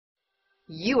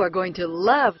You are going to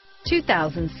love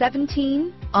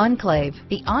 2017 Enclave.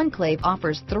 The Enclave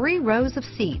offers 3 rows of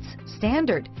seats,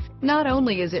 standard. Not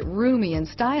only is it roomy and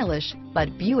stylish,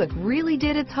 but Buick really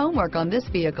did its homework on this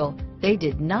vehicle. They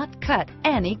did not cut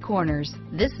any corners.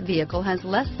 This vehicle has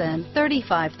less than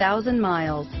 35,000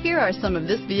 miles. Here are some of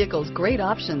this vehicle's great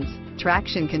options: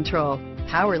 traction control,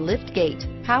 power lift gate,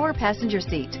 power passenger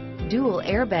seat, dual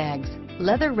airbags,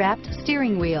 leather-wrapped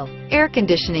steering wheel, air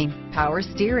conditioning, power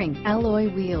steering,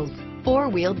 alloy wheels,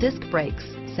 4-wheel disc brakes,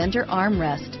 center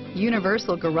armrest,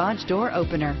 universal garage door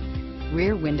opener,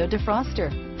 rear window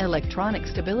defroster, electronic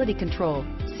stability control,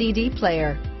 CD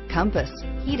player, compass,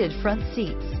 heated front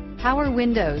seats, power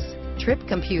windows, trip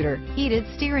computer, heated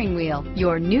steering wheel.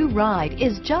 Your new ride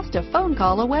is just a phone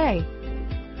call away.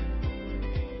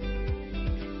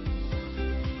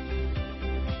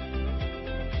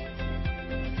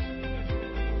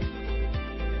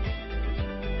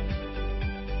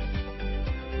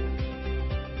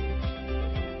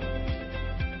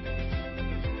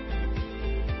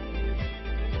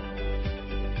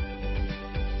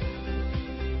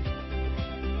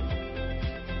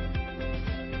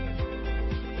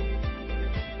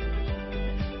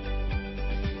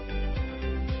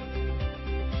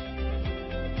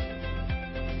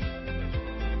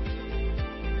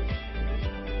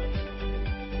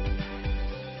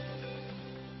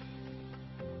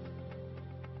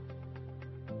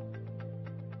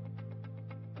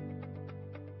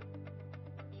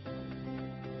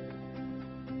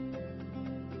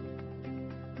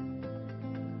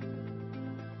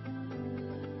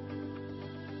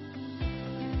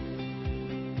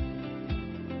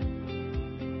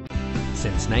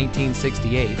 Since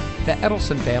 1968, the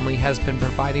Ettleson family has been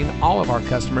providing all of our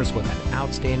customers with an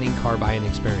outstanding car buying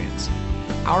experience.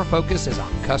 Our focus is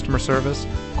on customer service,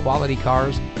 quality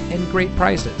cars, and great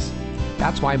prices.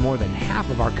 That's why more than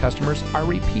half of our customers are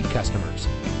repeat customers.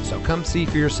 So come see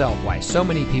for yourself why so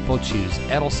many people choose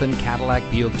Ettleson Cadillac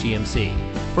Buick GMC.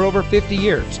 For over 50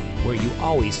 years, where you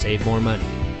always save more money.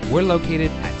 We're located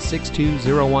at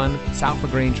 6201 S La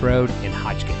Grange Road in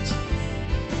Hodgkins.